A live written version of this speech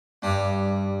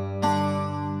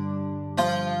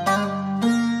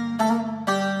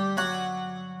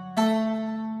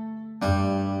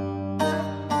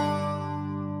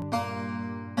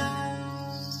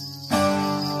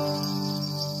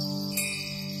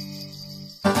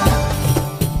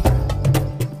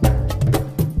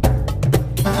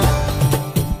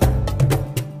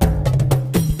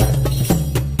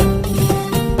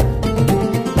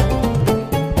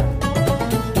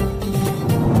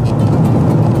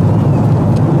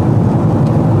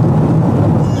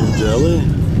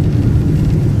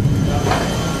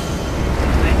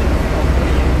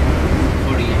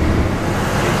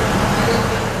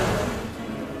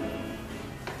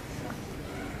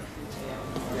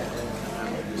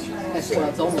Well,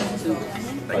 it's almost 2.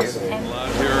 Thank you. Out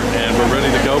here, and we're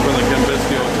ready to go for the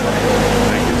Cambisco.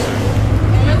 Thank you, sir.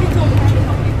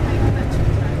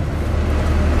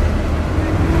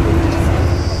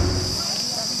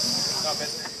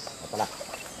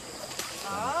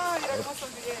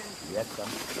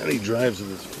 And he drives in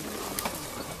this.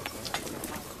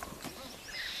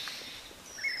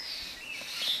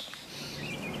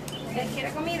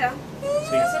 ¿Quiere comida?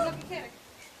 Sí. Eso es lo que quiere.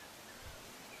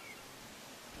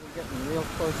 We're getting real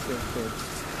close here, kids.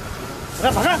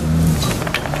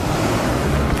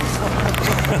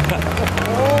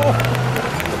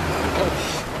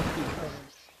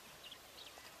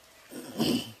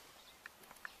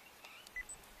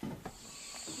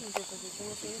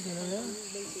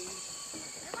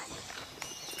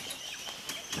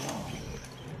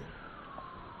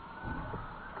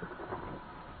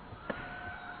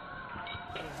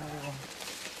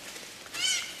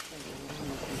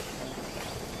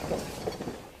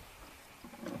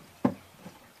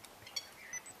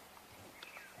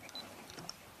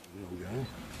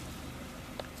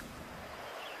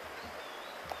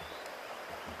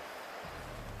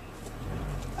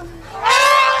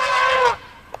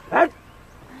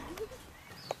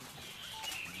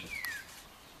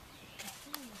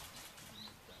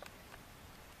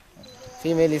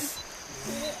 Female is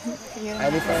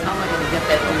elephant. How am I going to get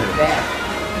that on your back?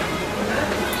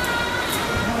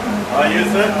 How are you,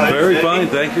 sir? Very fine,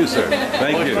 thank you, sir.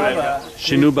 Thank you.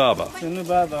 Shinu Baba. Shinu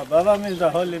Baba. Baba means the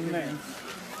holy man.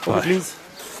 Okay, please.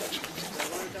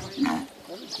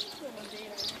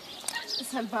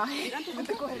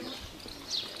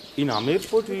 In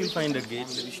Amirport, we will find a gate.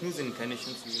 The Vishnu's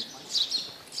incarnations.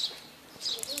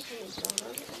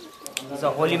 He's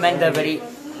a holy man. They're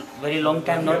very long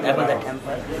time not ever the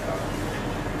temple.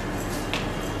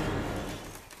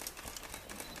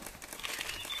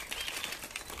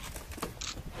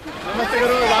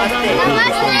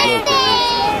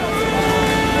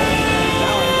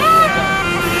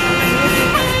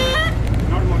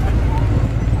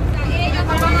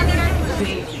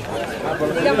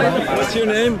 What's your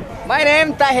name? My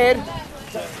name Tahir.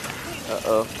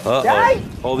 Uh-oh.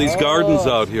 All these gardens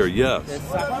out here, yes.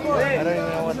 I don't even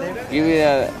know what they Give me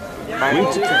a...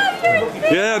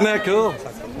 Yeah, isn't that cool?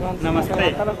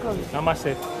 Namaste.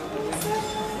 Namaste.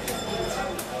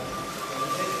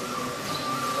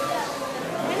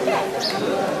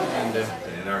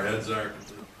 And our heads are...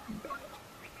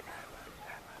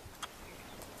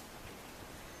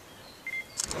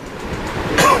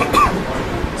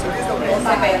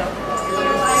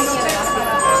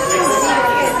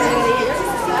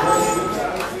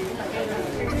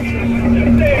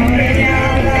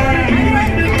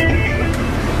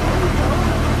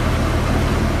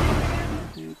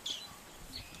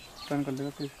 Turn कर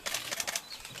देगा please.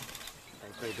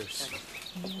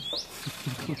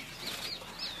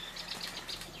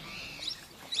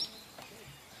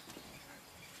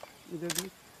 इधर भी.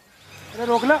 अरे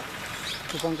रोक ला.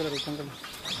 रुकन कर.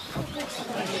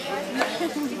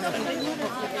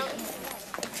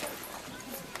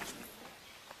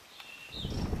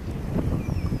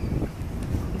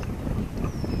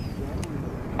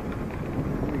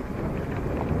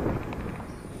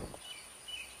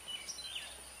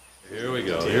 Here we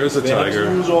go. Here's a tiger.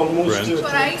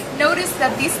 But I noticed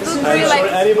that these look really like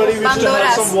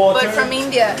bandoras, but from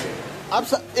India. आप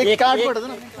एक कार्ड पढ़ दो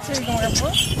ना.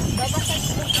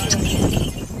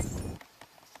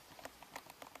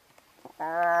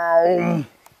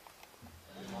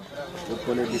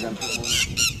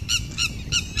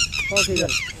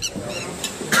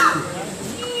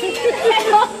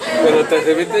 Pero te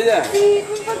serviste ya. Sí,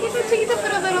 un poquito chiquito,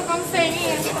 pero te lo conseguí.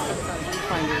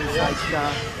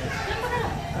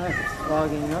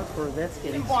 Logging up for this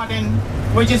getting Important,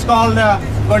 which is called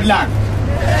good luck.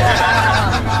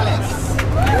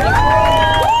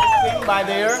 By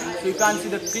there, you can see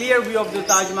the clear view of the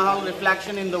Taj Mahal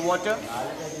reflection in the water.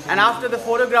 And after the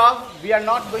photograph, we are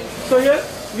not going. So here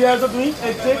we are doing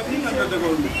exactly under the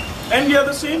gold, and we are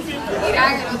the same thing.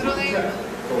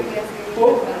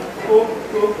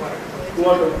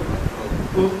 Water.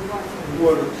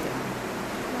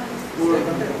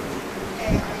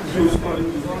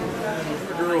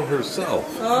 The girl herself,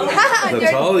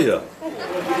 Natalia,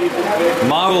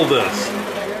 modeled this.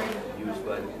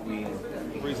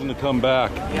 Reason to come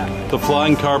back. The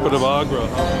flying carpet of Agra.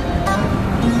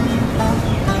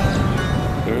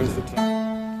 There's the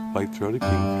white-throated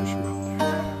kingfisher out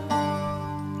there.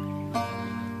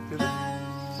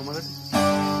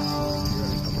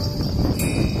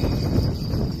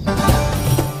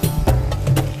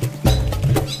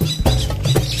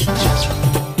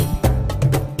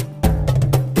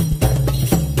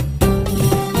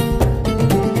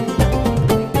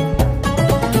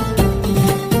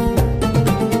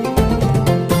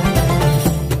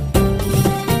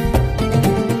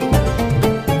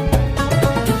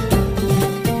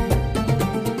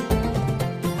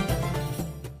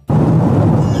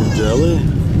 Really?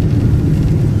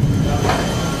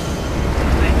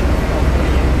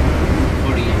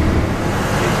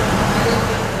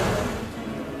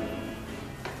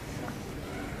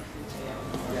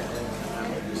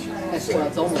 Well,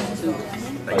 it's almost 2. Out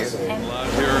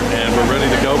here, and we're ready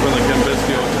to go for the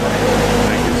Convistio.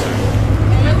 Thank you, sir.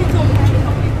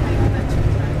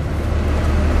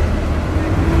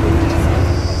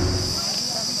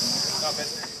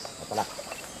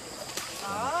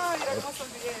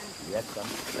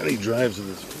 Many drives of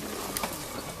this.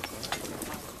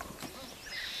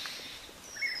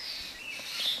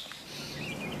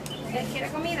 ¿Quiere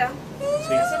comida?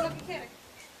 Sí. Eso es lo que quiere.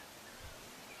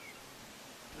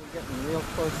 We're getting real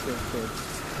close here, kids.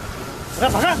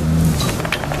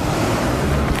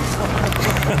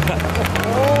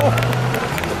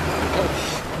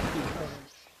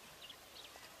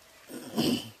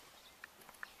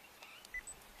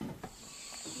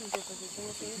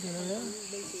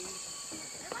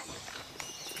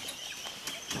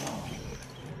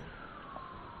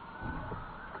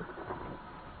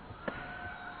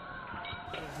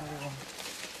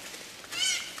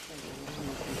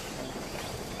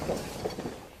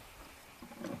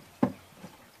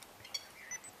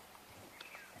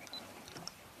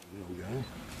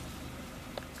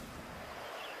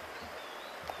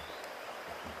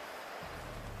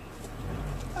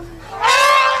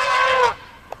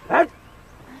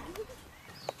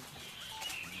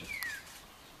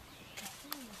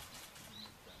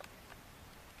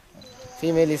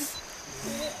 Female is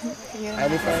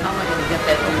highly fine. How am I going to get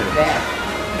that on the back?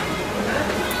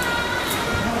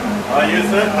 How are you,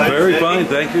 sir? Very fine,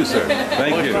 thank you, sir.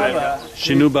 Thank you.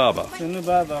 Shinu Baba. Shinu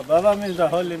Baba. Baba means the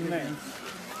holy name.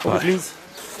 Please.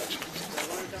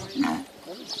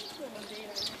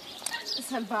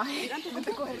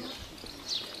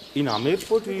 In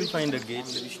Amirport, we will find a gate.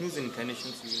 The Vishnu's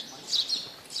incarnations.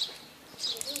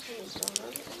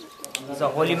 He's a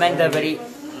holy man. They're very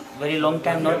long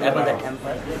time not ever the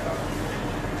temple.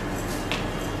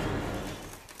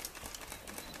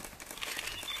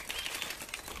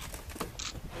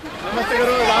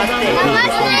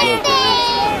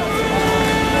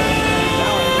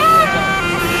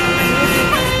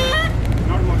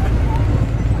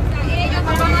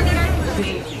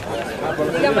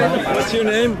 What's your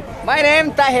name? My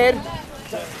name Tahir.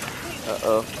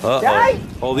 Uh-oh.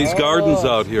 All these gardens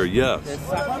out here, yes.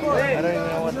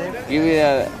 Give me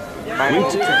a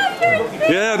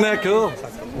Yeah, isn't that cool?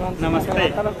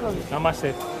 Namaste.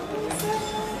 Namaste.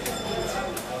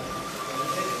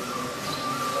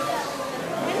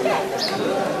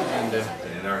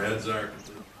 And our heads are...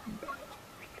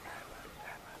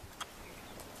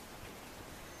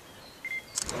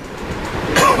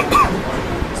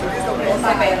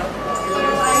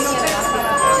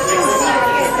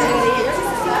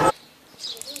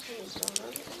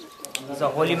 He's a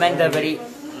holy man. They're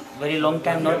very long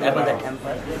time not ever the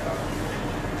temple.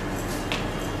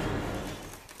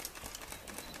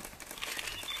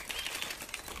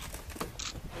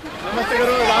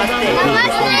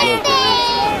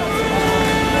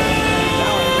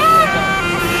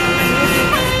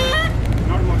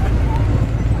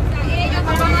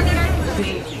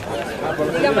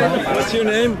 What's your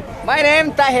name? My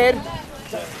name Tahir.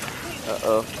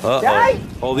 Uh-oh.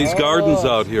 All these gardens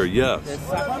out here, yes.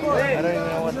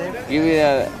 Give me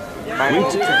a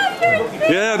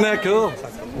Yeah, isn't that cool?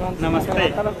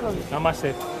 Namaste.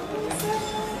 Namaste.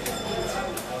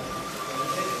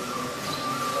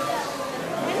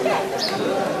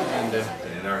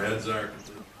 And our heads are...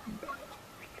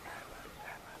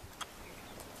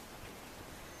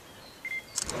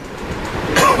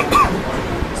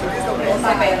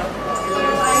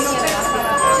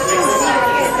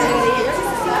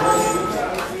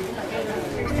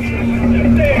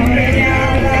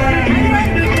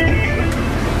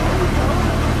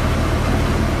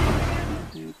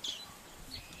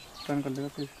 Turn कर देगा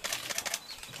please.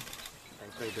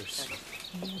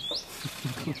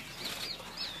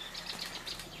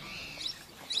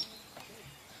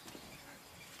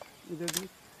 इधर देख.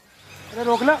 अरे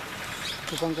रोक ला.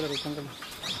 रुकन कर.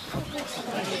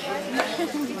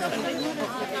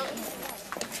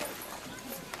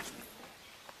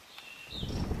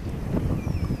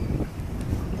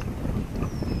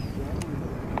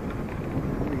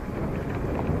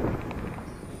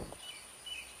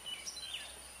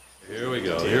 Here we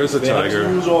go. Here's a tiger.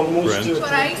 Brent.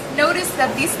 But I noticed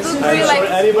that these look really like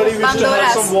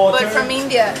bandoras, but from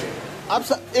India. आप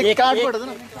एक कार्ड पढ़ दो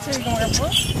ना.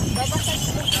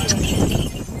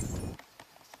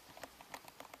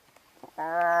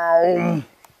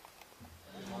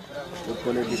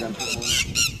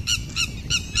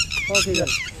 ठीक है.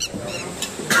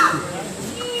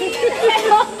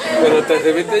 ¿Pero te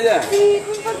serviste ya? Sí,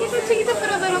 un poquito chiquito,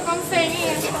 pero te lo conseguí.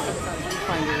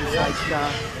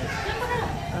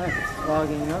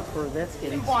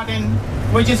 Important,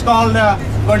 which is called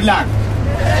good luck.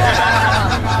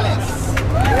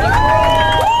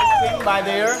 By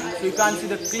there, so you can see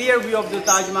the clear view of the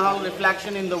Taj Mahal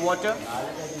reflection in the water.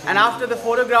 And after the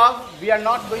photograph, we are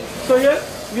not going to... So here,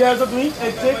 we are doing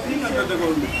exact thing under the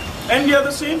gold. And we are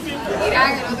the same people.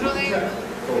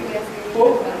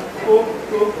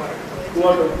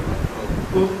 Water.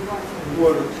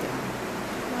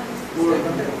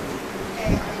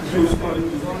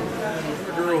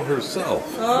 The girl herself,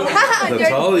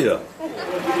 Natalia,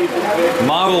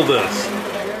 modeled this.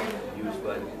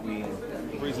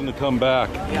 Reason to come back.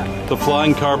 The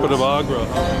flying carpet of Agra.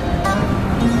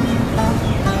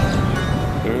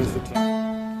 There's the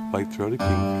white-throated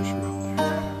kingfisher out there.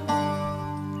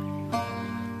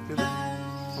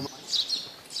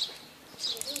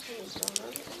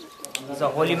 The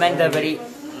holy men, they're very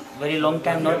long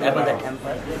time not ever the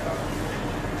temple.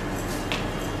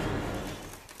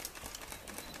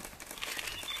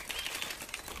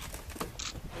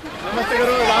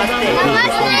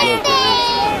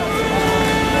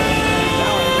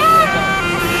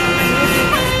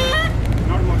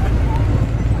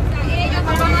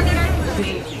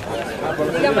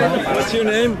 What's your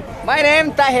name? My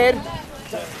name Tahir.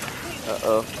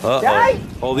 Uh-oh.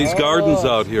 All these gardens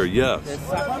out here, yes.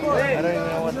 I don't even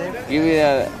know what they give me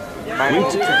a...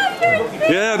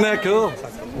 Yeah, isn't that cool?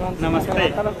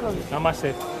 Namaste.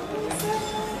 Namaste.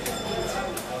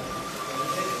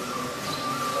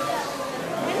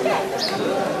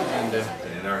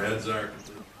 And our heads are...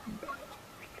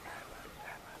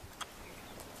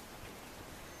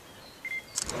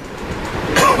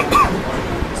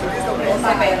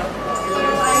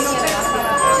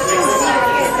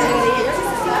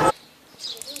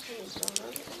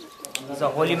 The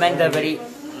holy men, they're very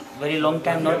long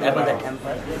time not ever the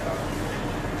temple.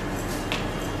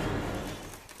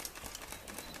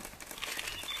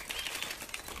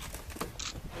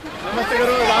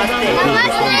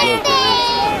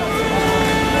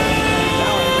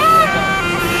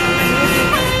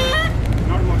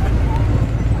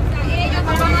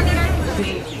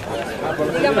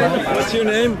 What's your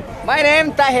name? My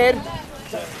name Tahir.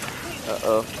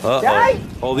 Uh-oh.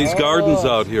 All these gardens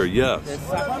out here, yes.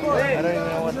 I don't even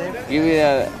know what they give me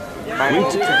a...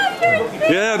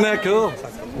 Yeah, isn't that cool?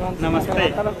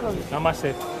 Namaste.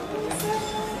 Namaste.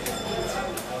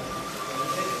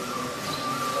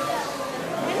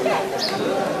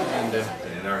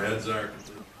 And our heads are...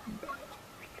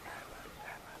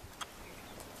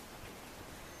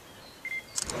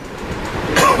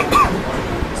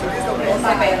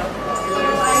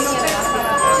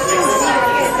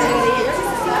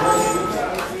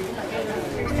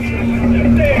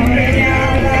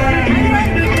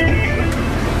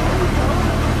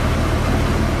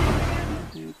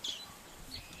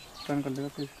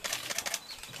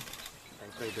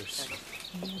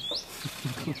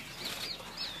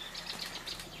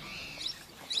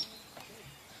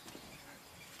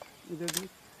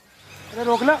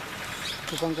 रोक ला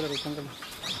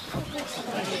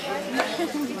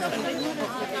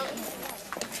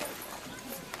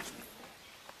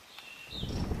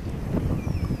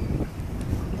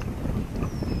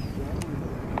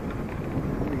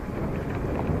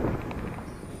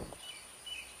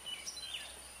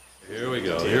Here we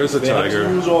go. Here's a tiger.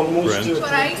 Brent.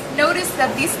 But I noticed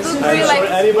that these look really like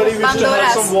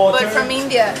Pandoras, but from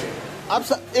India. आप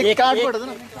एक card पढ़ दो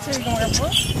ना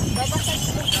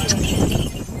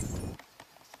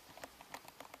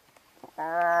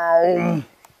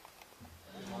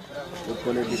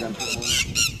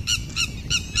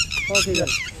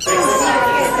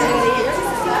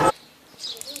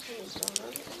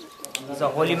The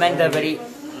holy men, they're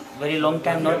very long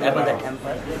time not ever the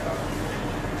temple.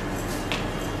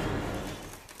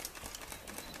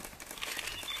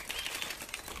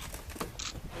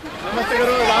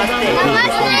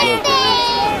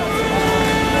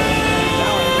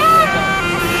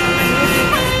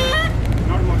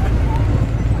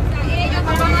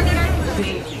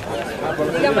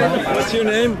 What's your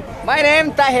name? My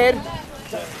name Tahir.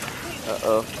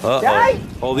 Uh-oh.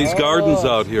 All these gardens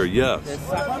out here, yes.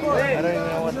 I don't even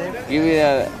know what they give me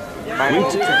a...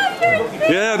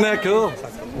 Yeah, isn't that cool?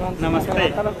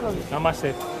 Namaste.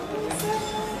 Namaste.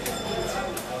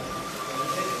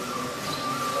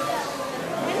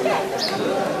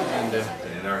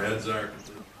 And our heads are...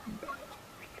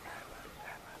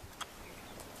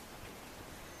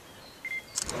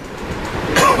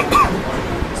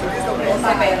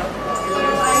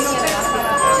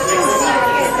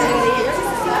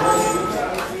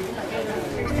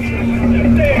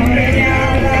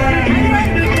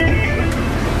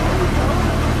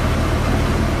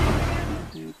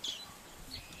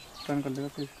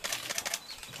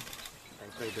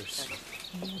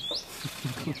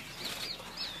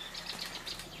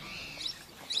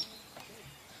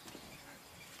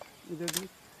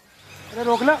 अरे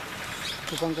रोक ला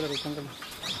रुकन कर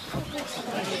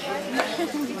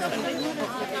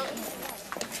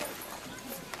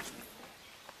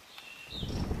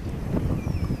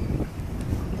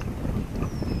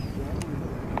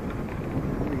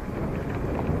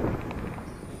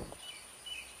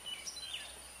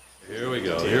Here we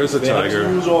go. Here's a tiger.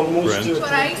 Brent.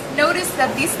 But I noticed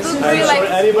that these look really like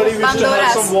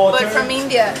Bandoras, but from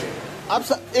India. आप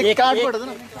एक card पढ़ दो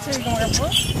ना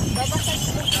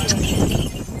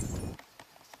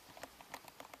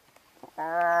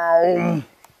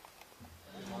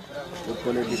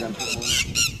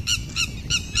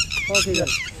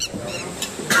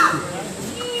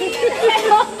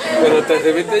Pero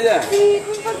te viste ya. Sí,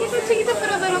 un poquito chiquito,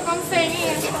 pero te lo conseguí.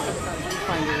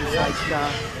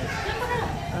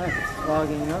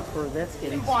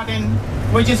 important,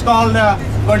 which is called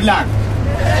good luck.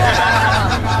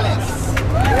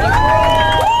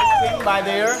 By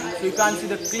there, so you can see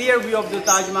the clear view of the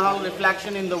Taj Mahal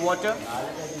reflection in the water.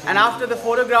 And after the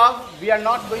photograph, we are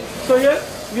not going. So here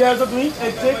we are doing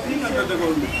exactly under the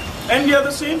gold, and we are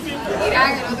the same people.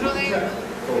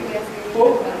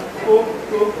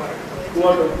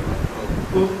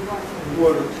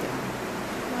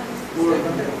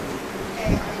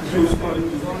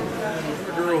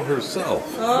 The girl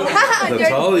herself,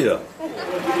 Natalia,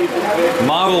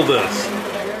 modeled this.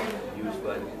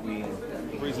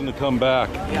 Reason to come back.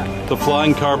 The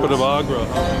flying carpet of Agra.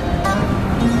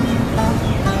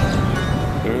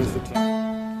 There's the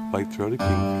white-throated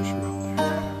kingfisher out there.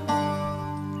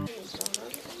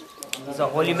 The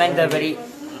holy man, they're very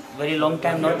long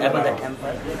time not above the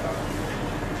temple.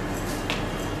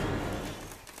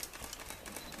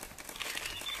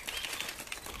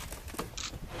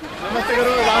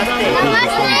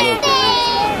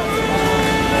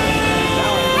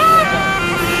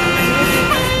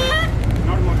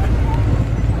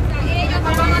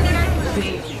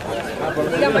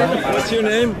 What's your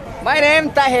name? My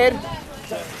name Tahir.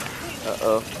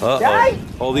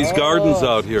 All these gardens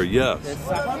out here, yes.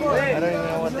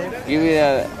 Give me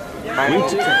a.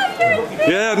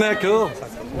 Yeah, isn't that cool?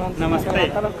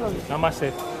 Namaste.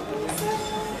 Namaste.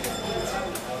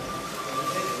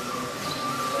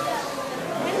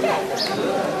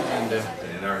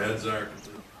 And our heads are.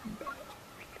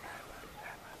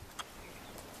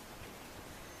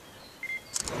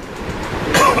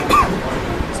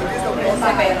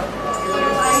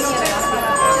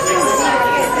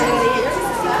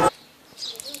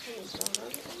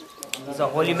 The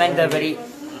holy man, they're very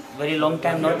long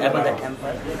time not above the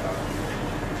temple.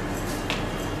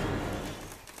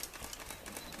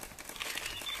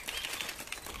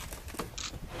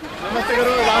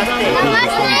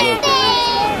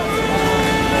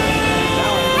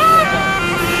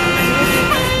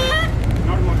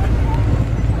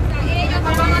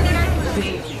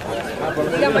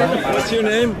 What's your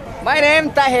name? My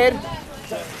name Tahir.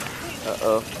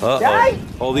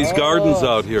 All these gardens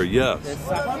out here, yes.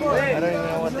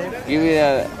 Give me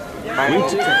a.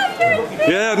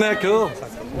 Yeah, isn't that cool?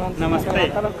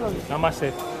 Namaste.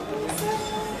 Namaste.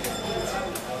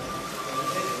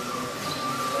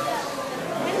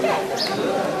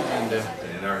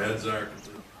 And our heads are.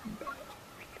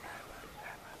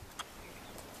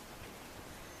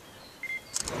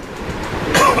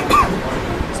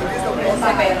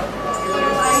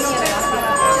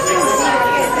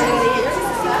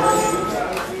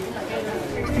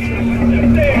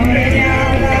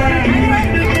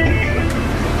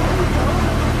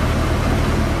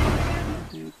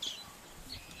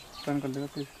 कर देगा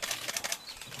please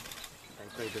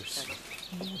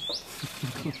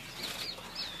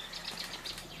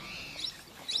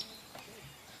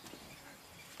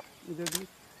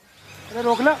अरे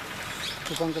रोक ला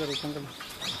रुकन कर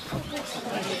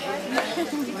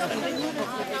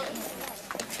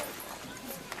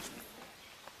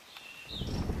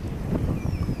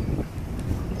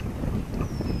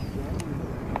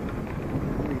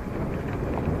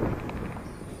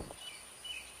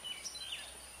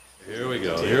Here we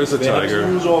go. Here's a tiger.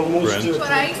 Brent.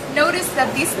 But I noticed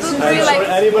that these look really like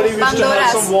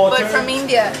Bandoras, but from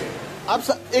India. आप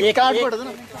एक card पढ़ दो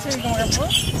ना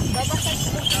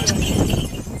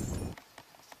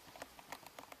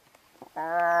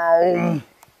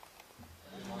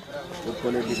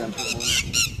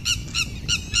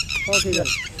Okay,